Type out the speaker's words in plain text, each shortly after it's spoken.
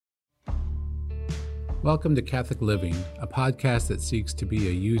Welcome to Catholic Living, a podcast that seeks to be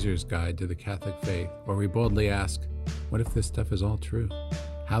a user's guide to the Catholic faith, where we boldly ask, what if this stuff is all true?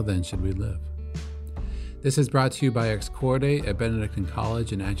 How then should we live? This is brought to you by E14 at Benedictine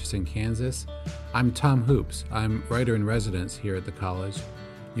College in Atchison, Kansas. I'm Tom Hoops. I'm writer-in-residence here at the college.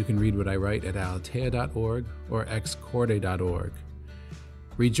 You can read what I write at aletea.org or excorte.org.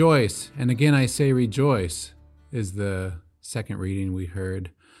 Rejoice, and again I say rejoice, is the second reading we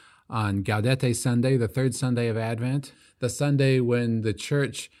heard on Gaudete Sunday, the third Sunday of Advent, the Sunday when the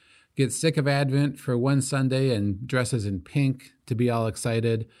church gets sick of Advent for one Sunday and dresses in pink to be all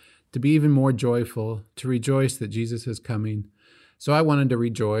excited, to be even more joyful, to rejoice that Jesus is coming. So I wanted to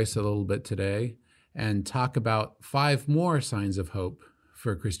rejoice a little bit today and talk about 5 more signs of hope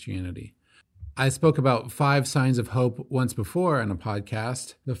for Christianity. I spoke about 5 signs of hope once before on a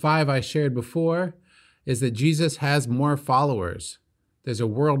podcast. The 5 I shared before is that Jesus has more followers. There's a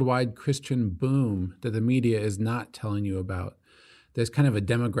worldwide Christian boom that the media is not telling you about. There's kind of a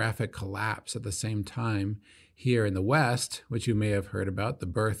demographic collapse at the same time here in the West, which you may have heard about, the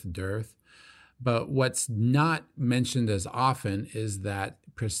birth dearth. But what's not mentioned as often is that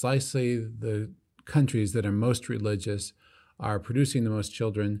precisely the countries that are most religious are producing the most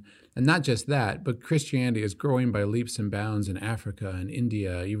children. And not just that, but Christianity is growing by leaps and bounds in Africa and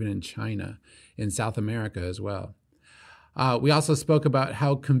India, even in China, in South America as well. We also spoke about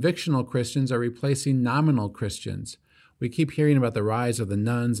how convictional Christians are replacing nominal Christians. We keep hearing about the rise of the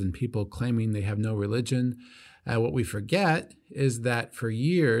nuns and people claiming they have no religion. What we forget is that for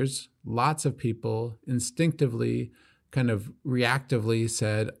years, lots of people instinctively, kind of reactively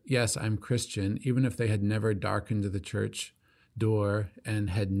said, yes, I'm Christian, even if they had never darkened the church door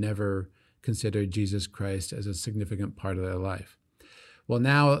and had never considered Jesus Christ as a significant part of their life. Well,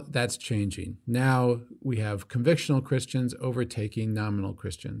 now that's changing. Now we have convictional Christians overtaking nominal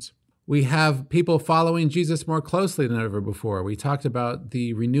Christians. We have people following Jesus more closely than ever before. We talked about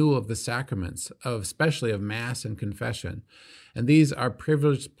the renewal of the sacraments, especially of Mass and confession. And these are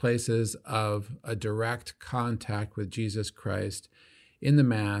privileged places of a direct contact with Jesus Christ in the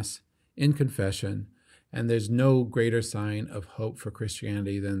Mass, in confession. And there's no greater sign of hope for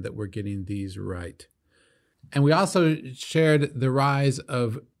Christianity than that we're getting these right. And we also shared the rise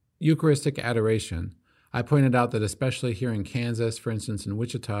of Eucharistic adoration. I pointed out that especially here in Kansas, for instance, in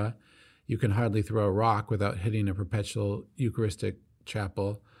Wichita, you can hardly throw a rock without hitting a perpetual Eucharistic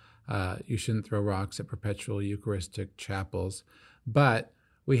chapel. You shouldn't throw rocks at perpetual Eucharistic chapels. But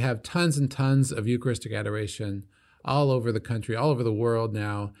we have tons and tons of Eucharistic adoration all over the country, all over the world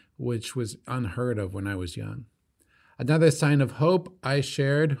now, which was unheard of when I was young. Another sign of hope I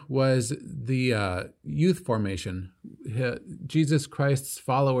shared was the youth formation. Jesus Christ's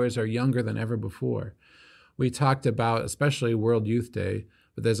followers are younger than ever before. We talked about especially World Youth Day,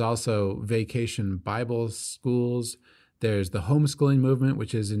 but there's also vacation Bible schools. There's the homeschooling movement,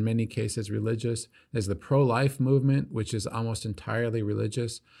 which is in many cases religious. There's the pro-life movement, which is almost entirely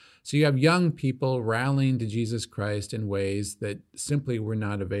religious. So you have young people rallying to Jesus Christ in ways that simply were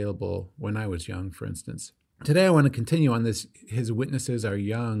not available when I was young, for instance. Today, I want to continue on this His Witnesses Are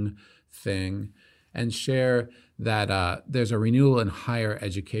Young thing and share that there's a renewal in higher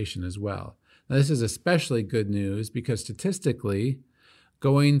education as well. Now, this is especially good news because statistically,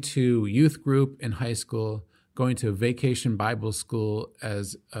 going to youth group in high school, going to vacation Bible school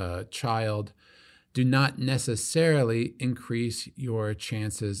as a child, do not necessarily increase your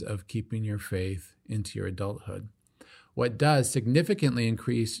chances of keeping your faith into your adulthood. What does significantly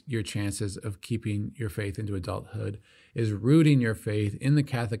increase your chances of keeping your faith into adulthood is rooting your faith in the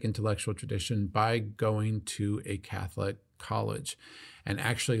Catholic intellectual tradition by going to a Catholic college and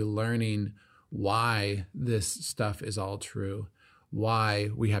actually learning why this stuff is all true, why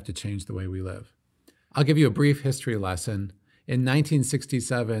we have to change the way we live. I'll give you a brief history lesson. In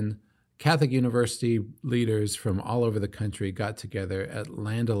 1967, Catholic university leaders from all over the country got together at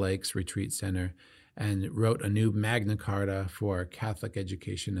Land O'Lakes Retreat Center and wrote a new Magna Carta for Catholic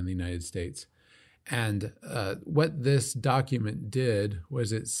education in the United States. And what this document did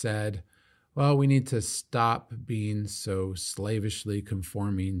was it said, well, we need to stop being so slavishly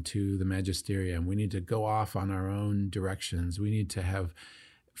conforming to the magisterium. We need to go off on our own directions. We need to have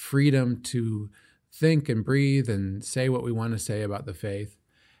freedom to think and breathe and say what we want to say about the faith.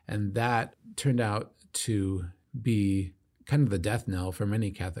 And that turned out to be kind of the death knell for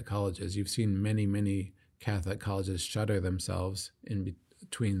many Catholic colleges. You've seen many, many Catholic colleges shutter themselves in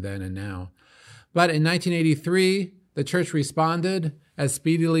between then and now. But in 1983, the church responded as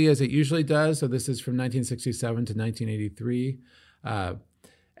speedily as it usually does. So this is from 1967 to 1983.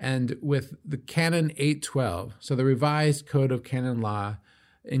 And with the Canon 812, so the revised Code of Canon Law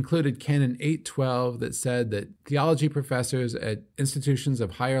included Canon 812 that said that theology professors at institutions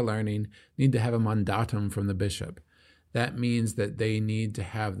of higher learning need to have a mandatum from the bishop. That means that they need to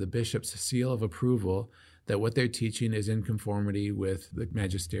have the bishop's seal of approval that what they're teaching is in conformity with the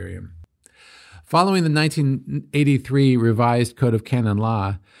magisterium. Following the 1983 revised Code of Canon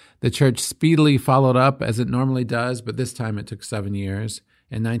Law, the church speedily followed up as it normally does, but this time it took 7 years.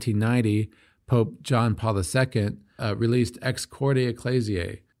 In 1990, Pope John Paul II released Ex Corde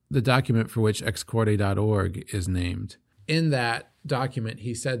Ecclesiae, the document for which excorde.org is named. In that document,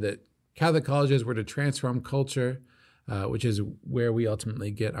 he said that Catholic colleges were to transform culture, which is where we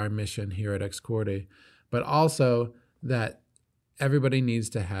ultimately get our mission here at Ex Corde, but also that everybody needs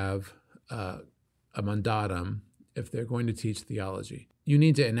to have a mandatum if they're going to teach theology. You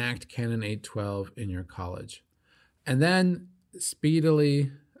need to enact Canon 812 in your college. And then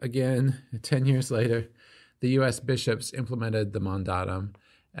speedily, again, 10 years later, the U.S. bishops implemented the mandatum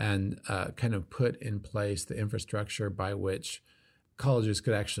and kind of put in place the infrastructure by which colleges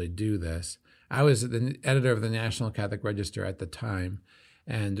could actually do this. I was the editor of the National Catholic Register at the time,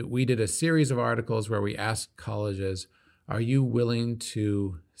 and we did a series of articles where we asked colleges, are you willing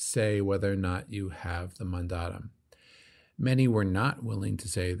to say whether or not you have the mandatum? Many were not willing to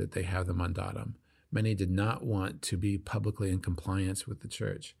say that they have the mandatum. Many did not want to be publicly in compliance with the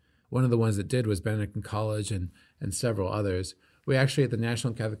church. One of the ones that did was Benedictine College and several others. We actually at the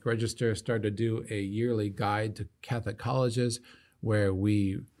National Catholic Register started to do a yearly guide to Catholic colleges where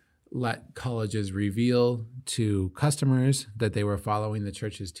we let colleges reveal to customers that they were following the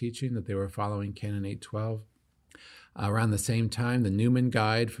church's teaching, that they were following Canon 812. Around the same time, the Newman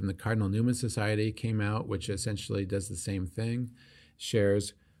Guide from the Cardinal Newman Society came out, which essentially does the same thing,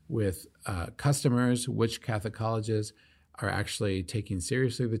 shares with customers which Catholic colleges are actually taking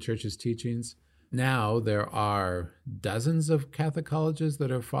seriously the church's teachings. Now there are dozens of Catholic colleges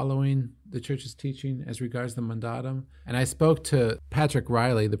that are following the church's teaching as regards the mandatum. And I spoke to Patrick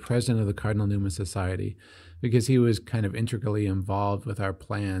Riley, the president of the Cardinal Newman Society, because he was kind of integrally involved with our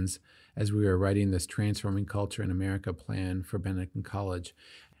plans as we were writing this Transforming Culture in America plan for Benedictine College.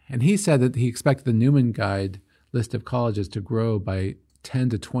 And he said that he expected the Newman Guide list of colleges to grow by 10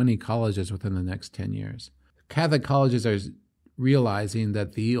 to 20 colleges within the next 10 years. Catholic colleges are realizing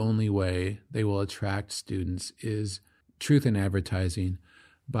that the only way they will attract students is truth in advertising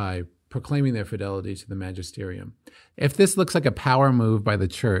by proclaiming their fidelity to the magisterium. If this looks like a power move by the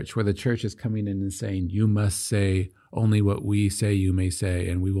church, where the church is coming in and saying, you must say only what we say you may say,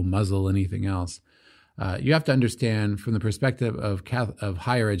 and we will muzzle anything else, you have to understand from the perspective of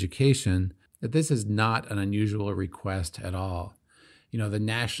higher education that this is not an unusual request at all. You know, the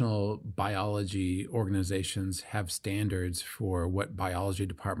national biology organizations have standards for what biology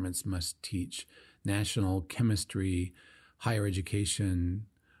departments must teach. National chemistry, higher education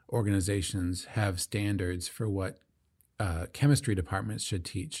organizations have standards for what chemistry departments should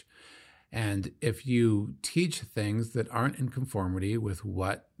teach. And if you teach things that aren't in conformity with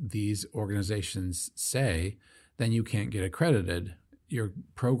what these organizations say, then you can't get accredited. Your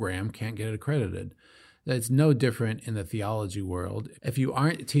program can't get accredited. It's no different in the theology world. If you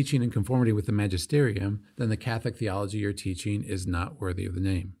aren't teaching in conformity with the magisterium, then the Catholic theology you're teaching is not worthy of the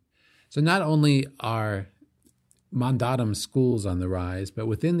name. So not only are mandatum schools on the rise, but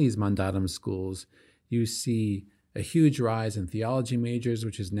within these mandatum schools, you see a huge rise in theology majors,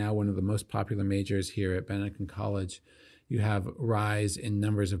 which is now one of the most popular majors here at Benedictine College. You have a rise in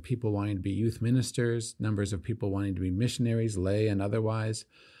numbers of people wanting to be youth ministers, numbers of people wanting to be missionaries, lay and otherwise.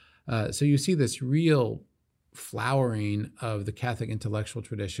 So you see this real flowering of the Catholic intellectual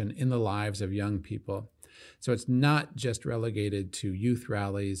tradition in the lives of young people. So it's not just relegated to youth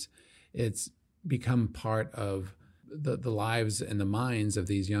rallies. It's become part of the lives and the minds of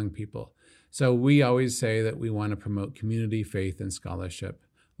these young people. So we always say that we want to promote community, faith, and scholarship.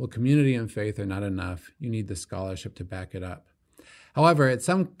 Well, community and faith are not enough. You need the scholarship to back it up. However, at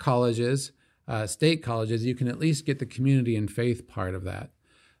some colleges, state colleges, you can at least get the community and faith part of that.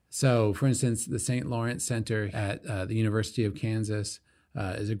 So, for instance, the St. Lawrence Center at the University of Kansas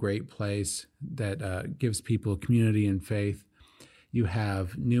is a great place that gives people community and faith. You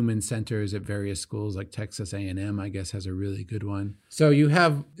have Newman Centers at various schools, like Texas A&M, I guess, has a really good one. So you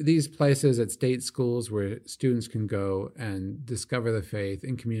have these places at state schools where students can go and discover the faith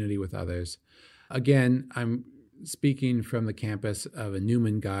in community with others. Again, I'm speaking from the campus of a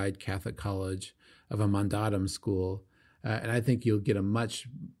Newman Guide Catholic College, of a mandatum school, and I think you'll get a much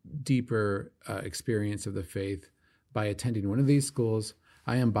deeper experience of the faith by attending one of these schools.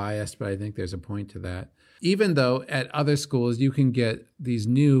 I am biased, but I think there's a point to that. Even though at other schools, you can get these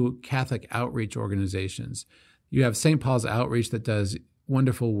new Catholic outreach organizations. You have St. Paul's Outreach that does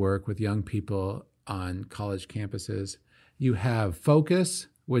wonderful work with young people on college campuses. You have Focus,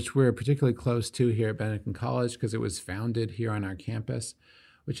 which we're particularly close to here at Benedictine College because it was founded here on our campus,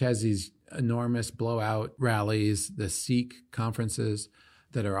 which has these enormous blowout rallies, the Seek conferences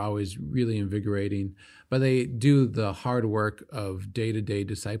that are always really invigorating. But they do the hard work of day-to-day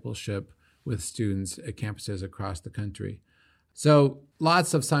discipleship with students at campuses across the country. So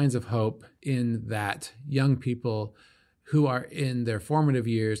lots of signs of hope in that young people who are in their formative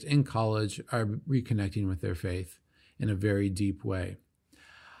years in college are reconnecting with their faith in a very deep way.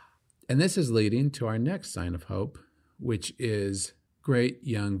 And this is leading to our next sign of hope, which is great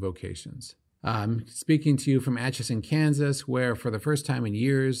young vocations. I'm speaking to you from Atchison, Kansas, where for the first time in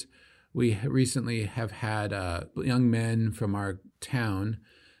years, we recently have had young men from our town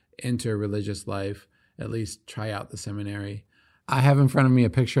enter religious life, at least try out the seminary. I have in front of me a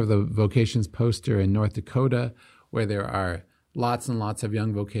picture of the vocations poster in North Dakota, where there are lots and lots of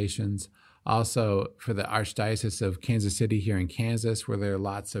young vocations. Also for the Archdiocese of Kansas City here in Kansas, where there are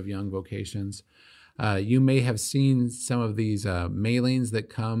lots of young vocations. You may have seen some of these mailings that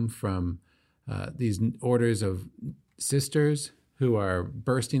come from these orders of sisters who are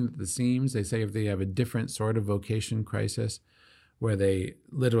bursting at the seams. They say if they have a different sort of vocation crisis where they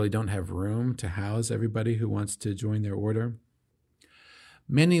literally don't have room to house everybody who wants to join their order.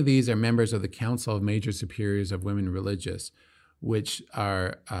 Many of these are members of the Council of Major Superiors of Women Religious, which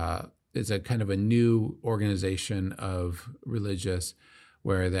is a kind of a new organization of religious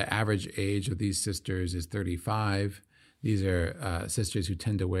where the average age of these sisters is 35. These are sisters who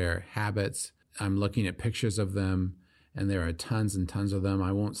tend to wear habits. I'm looking at pictures of them, and there are tons and tons of them.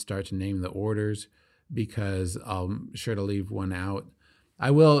 I won't start to name the orders because I'm sure to leave one out. I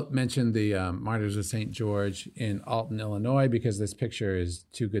will mention the Martyrs of St. George in Alton, Illinois, because this picture is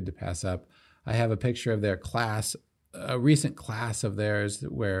too good to pass up. I have a picture of their class, a recent class of theirs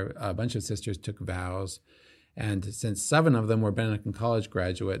where a bunch of sisters took vows. And since 7 of them were Benedictine College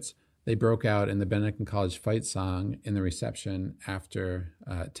graduates, they broke out in the Benedictine College fight song in the reception after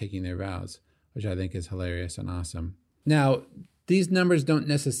taking their vows, which I think is hilarious and awesome. Now, these numbers don't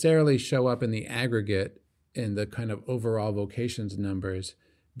necessarily show up in the aggregate in the kind of overall vocations numbers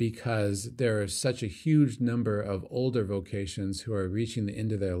because there are such a huge number of older vocations who are reaching the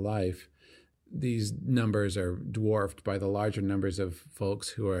end of their life. These numbers are dwarfed by the larger numbers of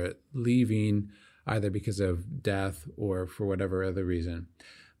folks who are leaving either because of death or for whatever other reason.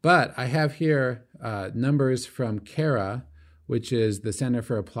 But I have here numbers from CARA, which is the Center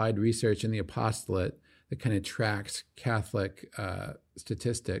for Applied Research in the Apostolate that kind of tracks Catholic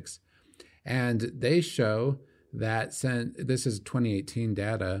statistics. And they show that, this is 2018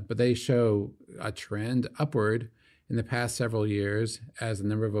 data, but they show a trend upward in the past several years as the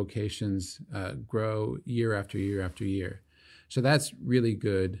number of vocations grow year after year after year. So that's really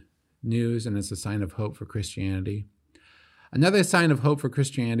good news, and it's a sign of hope for Christianity. Another sign of hope for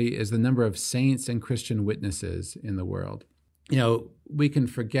Christianity is the number of saints and Christian witnesses in the world. You know, we can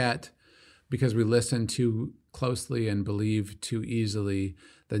forget because we listen too closely and believe too easily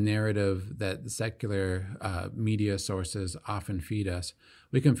the narrative that the secular media sources often feed us.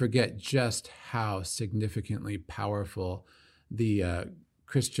 We can forget just how significantly powerful the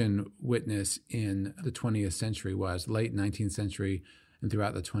Christian witness in the 20th century was, late 19th century and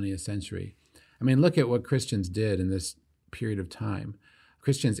throughout the 20th century. I mean, look at what Christians did in this period of time.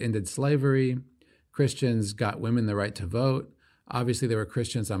 Christians ended slavery. Christians got women the right to vote. Obviously, there were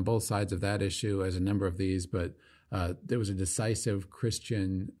Christians on both sides of that issue, as a number of these, but there was a decisive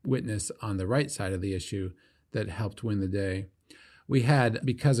Christian witness on the right side of the issue that helped win the day. We had,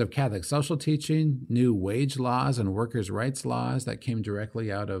 because of Catholic social teaching, new wage laws and workers' rights laws that came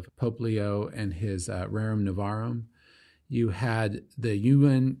directly out of Pope Leo and his Rerum Novarum. You had the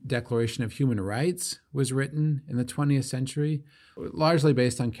UN Declaration of Human Rights was written in the 20th century, largely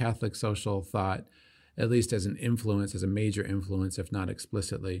based on Catholic social thought, at least as an influence, as a major influence, if not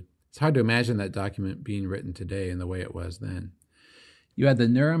explicitly. It's hard to imagine that document being written today in the way it was then. You had the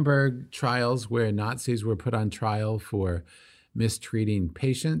Nuremberg trials where Nazis were put on trial for mistreating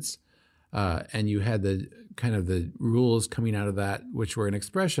patients, and you had the kind of the rules coming out of that, which were an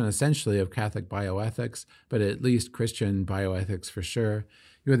expression essentially of Catholic bioethics, but at least Christian bioethics for sure.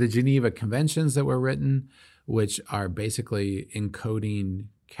 You had the Geneva Conventions that were written, which are basically encoding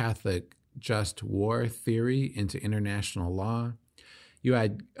Catholic just war theory into international law. You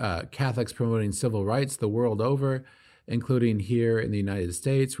had Catholics promoting civil rights the world over, including here in the United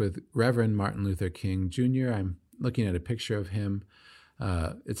States with Reverend Martin Luther King Jr. I'm looking at a picture of him.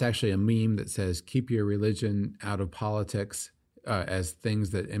 It's actually a meme that says, "Keep your religion out of politics." as things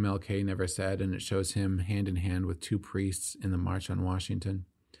that MLK never said, and it shows him hand in hand with two priests in the March on Washington.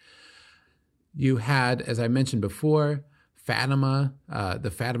 You had, as I mentioned before, Fatima,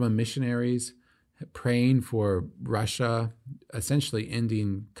 the Fatima missionaries praying for Russia, essentially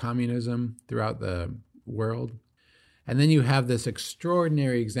ending communism throughout the world. And then you have this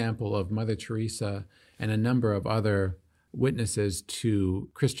extraordinary example of Mother Teresa and a number of other witnesses to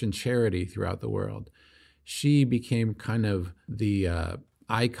Christian charity throughout the world. She became kind of the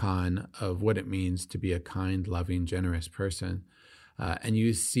icon of what it means to be a kind, loving, generous person. And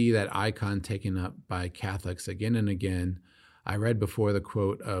you see that icon taken up by Catholics again and again. I read before the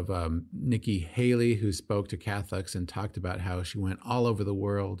quote of Nikki Haley, who spoke to Catholics and talked about how she went all over the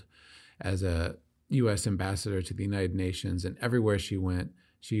world as a U.S. ambassador to the United Nations. And everywhere she went,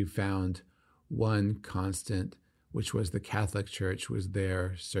 she found one constant, which was the Catholic Church was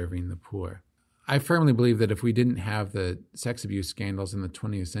there serving the poor. I firmly believe that if we didn't have the sex abuse scandals in the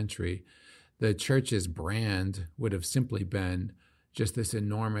 20th century, the church's brand would have simply been just this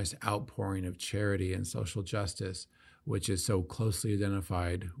enormous outpouring of charity and social justice, which is so closely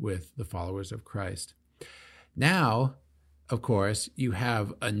identified with the followers of Christ. Now, of course, you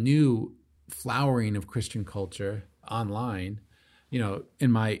have a new flowering of Christian culture online.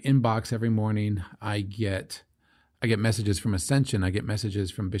 In my inbox every morning, I get messages from Ascension. I get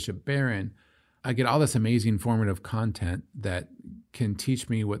messages from Bishop Barron. I get all this amazing formative content that can teach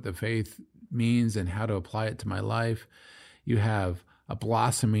me what the faith means and how to apply it to my life. You have a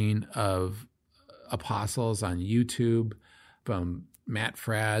blossoming of apostles on YouTube, from Matt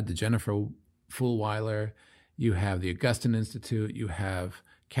Fradd to Jennifer Fulwiler. You have the Augustine Institute. You have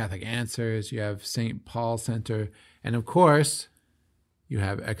Catholic Answers. You have St. Paul Center. And of course, you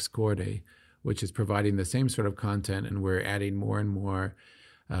have Ex Corde, which is providing the same sort of content, and we're adding more and more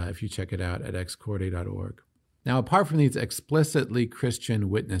if you check it out at excorde.org. Now, apart from these explicitly Christian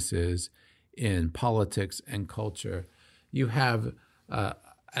witnesses in politics and culture, you have a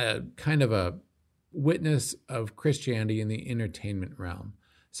kind of a witness of Christianity in the entertainment realm.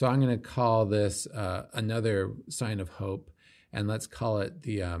 So I'm going to call this another sign of hope, and let's call it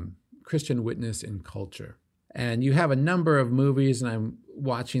the Christian witness in culture. And you have a number of movies, and I'm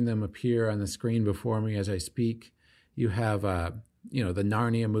watching them appear on the screen before me as I speak. You have, the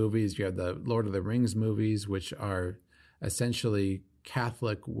Narnia movies. You have the Lord of the Rings movies, which are essentially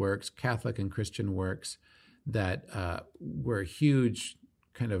Catholic and Christian works that were huge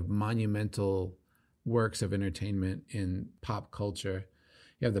kind of monumental works of entertainment in pop culture.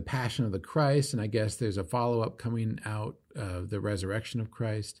 You have the Passion of the Christ, and I guess there's a follow-up coming out of the Resurrection of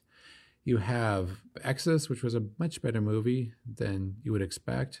Christ. You have Exodus, which was a much better movie than you would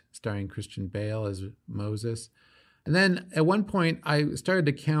expect, starring Christian Bale as Moses. And then at one point, I started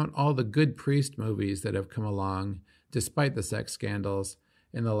to count all the good priest movies that have come along, despite the sex scandals,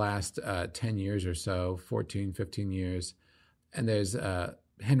 in the last 10 years or so, 14, 15 years. And there's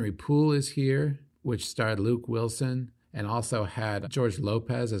Henry Poole is here, which starred Luke Wilson and also had George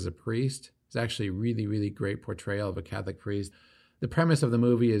Lopez as a priest. It's actually a really, really great portrayal of a Catholic priest. The premise of the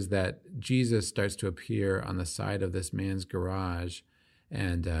movie is that Jesus starts to appear on the side of this man's garage,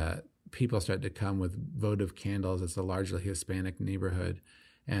 and people start to come with votive candles. It's a largely Hispanic neighborhood.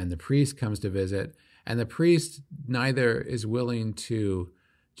 And the priest comes to visit, and the priest neither is willing to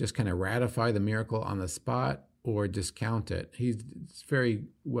just kind of ratify the miracle on the spot or discount it. It's very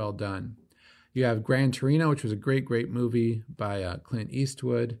well done. You have Gran Torino, which was a great, great movie by Clint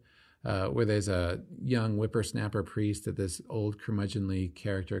Eastwood, where there's a young whippersnapper priest that this old curmudgeonly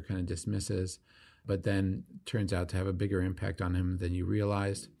character kind of dismisses, but then turns out to have a bigger impact on him than you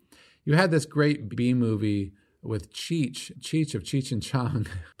realized. You had this great B-movie with Cheech of Cheech and Chong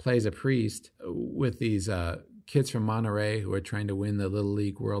plays a priest with these kids from Monterey who are trying to win the Little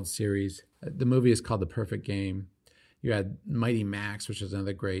League World Series. The movie is called The Perfect Game. You had Mighty Max, which is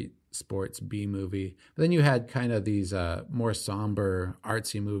another great sports B movie. But then you had kind of these more somber,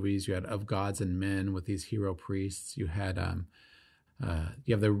 artsy movies. You had Of Gods and Men with these hero priests. You had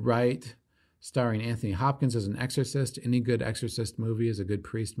you have The Rite, starring Anthony Hopkins as an exorcist. Any good exorcist movie is a good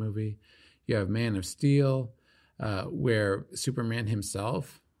priest movie. You have Man of Steel, where Superman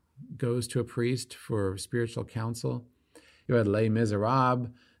himself goes to a priest for spiritual counsel. You had Les Miserables,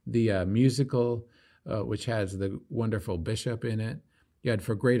 the musical, which has the wonderful bishop in it. You had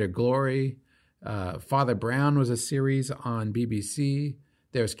For Greater Glory. Father Brown was a series on BBC.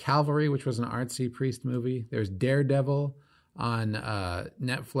 There's Calvary, which was an artsy priest movie. There's Daredevil on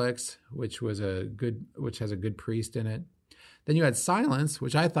Netflix, which has a good priest in it. Then you had Silence,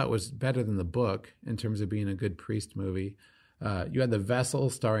 which I thought was better than the book in terms of being a good priest movie. You had The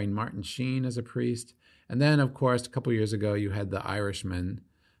Vessel, starring Martin Sheen as a priest. And then, of course, a couple years ago, you had The Irishman,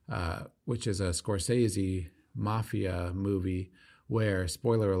 which is a Scorsese mafia movie where,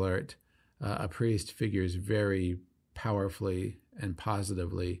 spoiler alert, a priest figures very powerfully and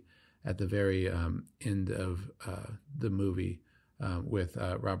positively at the very end of the movie with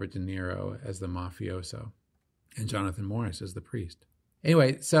Robert De Niro as the mafioso and Jonathan Morris as the priest.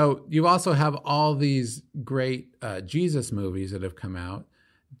 Anyway, so you also have all these great Jesus movies that have come out.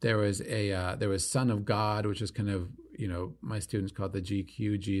 There was Son of God, which is kind of, my students call it the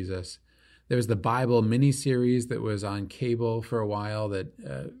GQ Jesus. There was the Bible miniseries that was on cable for a while that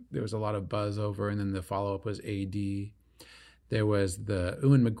there was a lot of buzz over, and then the follow-up was AD. There was the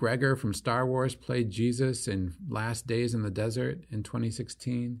Ewan McGregor from Star Wars played Jesus in Last Days in the Desert in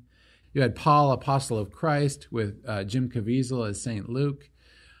 2016. You had Paul, Apostle of Christ, with Jim Caviezel as St. Luke.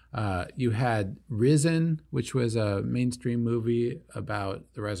 You had Risen, which was a mainstream movie about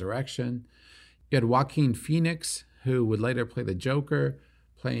the resurrection. You had Joaquin Phoenix, who would later play the Joker,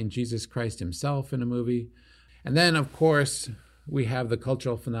 playing Jesus Christ himself in a movie. And then, of course, we have the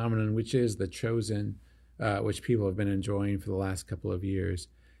cultural phenomenon, which is The Chosen, which people have been enjoying for the last couple of years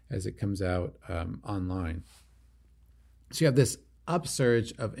as it comes out online. So you have this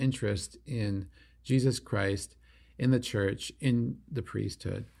upsurge of interest in Jesus Christ, in the church, in the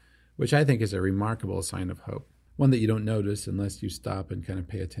priesthood, which I think is a remarkable sign of hope, one that you don't notice unless you stop and kind of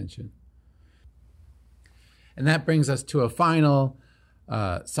pay attention. And that brings us to a final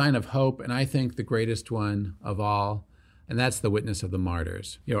sign of hope, and I think the greatest one of all, and that's the witness of the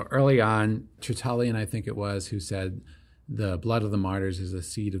martyrs. Early on, Tertullian, I think it was, who said, the blood of the martyrs is the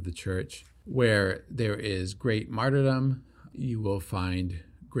seed of the church. Where there is great martyrdom, you will find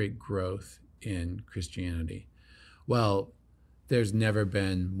great growth in Christianity. Well, there's never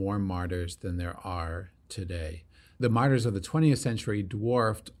been more martyrs than there are today. The martyrs of the 20th century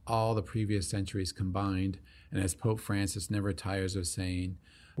dwarfed all the previous centuries combined, and as Pope Francis never tires of saying,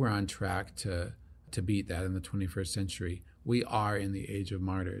 we're on track to beat that in the 21st century. We are in the age of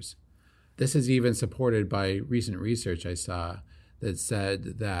martyrs. This is even supported by recent research I saw that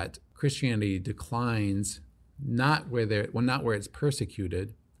said that Christianity declines not where it's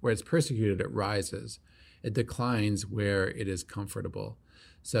persecuted. Where it's persecuted, it rises. It declines where it is comfortable.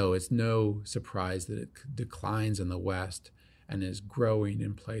 So it's no surprise that it declines in the West and is growing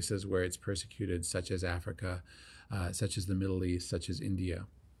in places where it's persecuted, such as Africa, such as the Middle East, such as India.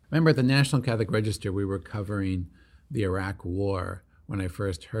 Remember, at the National Catholic Register, we were covering the Iraq War when I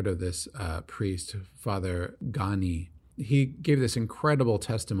first heard of this priest, Father Ghani. He gave this incredible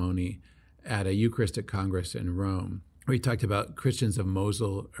testimony at a Eucharistic Congress in Rome, where he talked about Christians of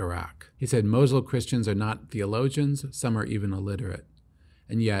Mosul, Iraq. He said, Mosul Christians are not theologians, some are even illiterate.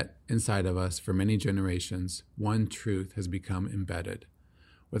 And yet, inside of us, for many generations, one truth has become embedded.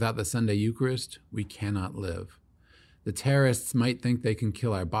 Without the Sunday Eucharist, we cannot live. The terrorists might think they can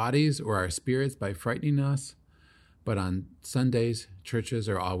kill our bodies or our spirits by frightening us, but on Sundays, churches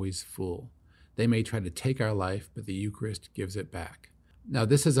are always full. They may try to take our life, but the Eucharist gives it back. Now,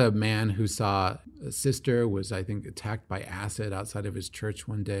 this is a man who saw a sister was, I think, attacked by acid outside of his church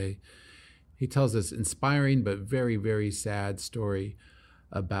one day. He tells this inspiring but very, very sad story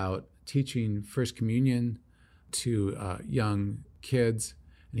about teaching First Communion to young kids.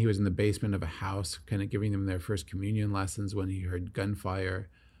 And he was in the basement of a house, kind of giving them their First Communion lessons when he heard gunfire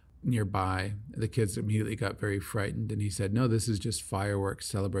nearby. The kids immediately got very frightened, and he said, no, this is just fireworks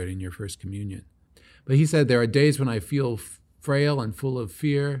celebrating your First Communion. But he said, there are days when I feel frail and full of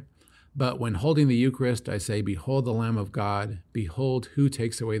fear, but when holding the Eucharist, I say, behold the Lamb of God, behold who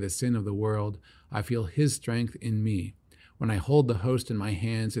takes away the sin of the world. I feel his strength in me. When I hold the host in my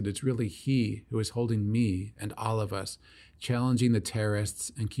hands, it is really he who is holding me and all of us, challenging the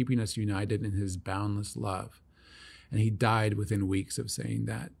terrorists and keeping us united in his boundless love. And he died within weeks of saying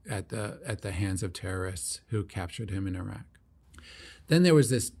that at the hands of terrorists who captured him in Iraq. Then there was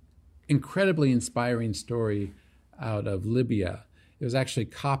this incredibly inspiring story out of Libya. It was actually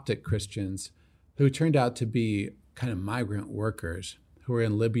Coptic Christians who turned out to be kind of migrant workers who were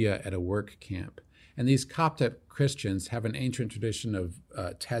in Libya at a work camp. And these Coptic Christians have an ancient tradition of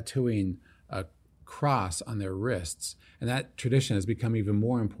tattooing a cross on their wrists. And that tradition has become even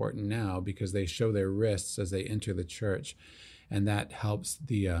more important now because they show their wrists as they enter the church. And that helps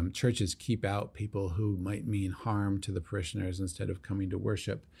the churches keep out people who might mean harm to the parishioners instead of coming to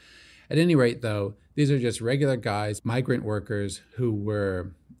worship. At any rate, though, these are just regular guys, migrant workers who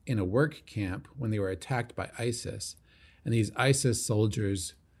were in a work camp when they were attacked by ISIS. And these ISIS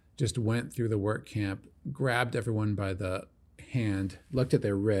soldiers just went through the work camp, grabbed everyone by the hand, looked at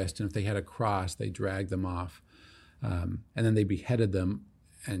their wrist, and if they had a cross, they dragged them off. And then they beheaded them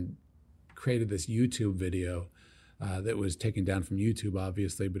and created this YouTube video that was taken down from YouTube,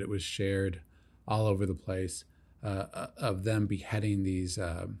 obviously, but it was shared all over the place of them beheading these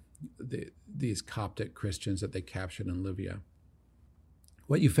Coptic Christians that they captured in Libya.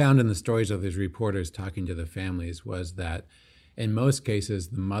 What you found in the stories of these reporters talking to the families was that in most cases,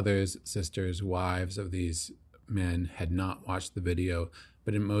 the mothers, sisters, wives of these men had not watched the video,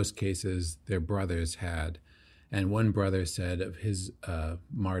 but in most cases, their brothers had. And one brother said of his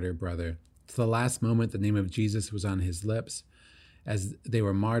martyr brother, "To the last moment, the name of Jesus was on his lips. As they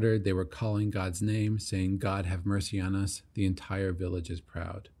were martyred, they were calling God's name, saying, 'God, have mercy on us.' The entire village is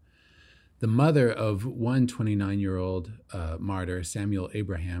proud." The mother of one 29-year-old martyr, Samuel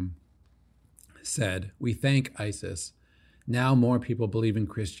Abraham, said, "We thank ISIS. Now more people believe in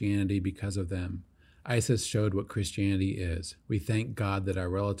Christianity because of them. ISIS showed what Christianity is. We thank God that our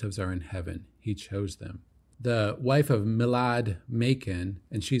relatives are in heaven. He chose them." The wife of Milad Makin,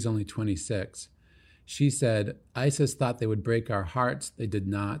 and she's only 26, she said, "ISIS thought they would break our hearts. They did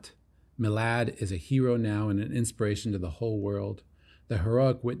not. Milad is a hero now and an inspiration to the whole world. The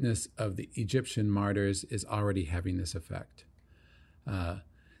heroic witness of the Egyptian martyrs is already having this effect."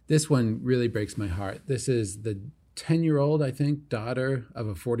 This one really breaks my heart. This is the 10-year-old, I think, daughter of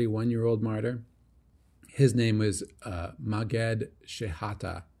a 41-year-old martyr. His name was Maged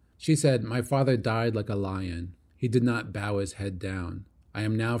Shehata. She said, "My father died like a lion. He did not bow his head down. I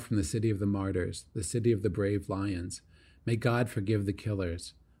am now from the city of the martyrs, the city of the brave lions. May God forgive the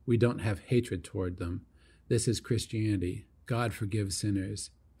killers. We don't have hatred toward them. This is Christianity. God forgives sinners,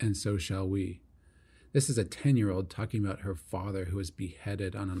 and so shall we." This is a 10-year-old talking about her father who was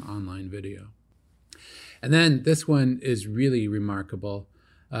beheaded on an online video. And then this one is really remarkable.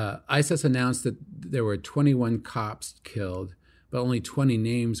 ISIS announced that there were 21 Copts killed, but only 20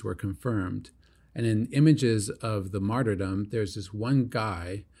 names were confirmed. And in images of the martyrdom, there's this one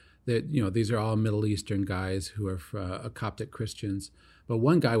guy that, these are all Middle Eastern guys who are Coptic Christians, but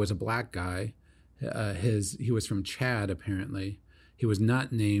one guy was a black guy. He was from Chad, apparently. He was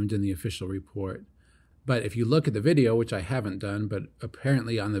not named in the official report. But if you look at the video, which I haven't done, but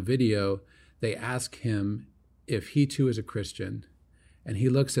apparently on the video, they ask him if he too is a Christian. And he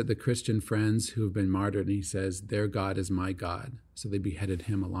looks at the Christian friends who have been martyred and he says, "Their God is my God." So they beheaded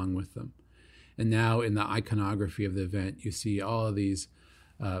him along with them. And now in the iconography of the event, you see all of these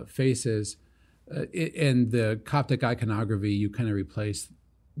faces. In the Coptic iconography, you kind of replace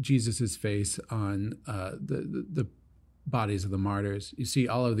Jesus's face on the bodies of the martyrs. You see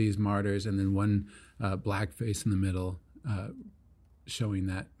all of these martyrs and then one black face in the middle showing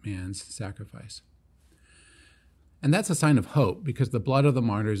that man's sacrifice. And that's a sign of hope because the blood of the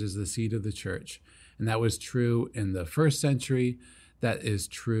martyrs is the seed of the church. And that was true in the first century. That is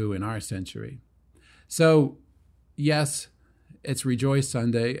true in our century. So, yes, it's Rejoice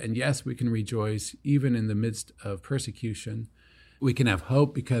Sunday. And yes, we can rejoice even in the midst of persecution. We can have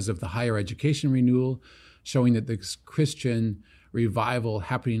hope because of the higher education renewal, showing that this Christian revival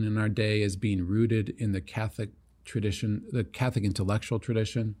happening in our day is being rooted in the Catholic tradition, the Catholic intellectual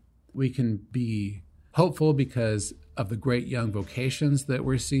tradition. We can be hopeful because of the great young vocations that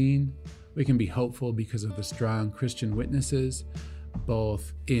we're seeing. We can be hopeful because of the strong Christian witnesses,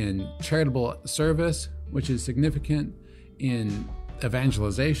 both in charitable service, which is significant, in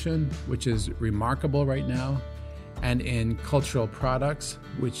evangelization, which is remarkable right now, and in cultural products,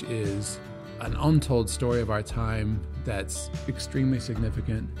 which is an untold story of our time that's extremely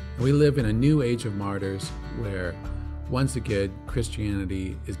significant. We live in a new age of martyrs where once again,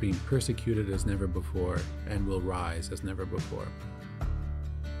 Christianity is being persecuted as never before and will rise as never before.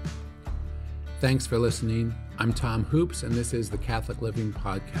 Thanks for listening. I'm Tom Hoops, and this is the Catholic Living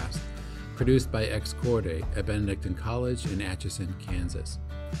Podcast, produced by Ex Corde at Benedictine College in Atchison, Kansas.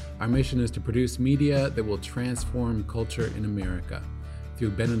 Our mission is to produce media that will transform culture in America through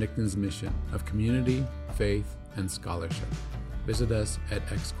Benedictine's mission of community, faith, and scholarship. Visit us at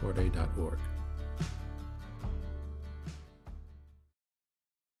xcorde.org.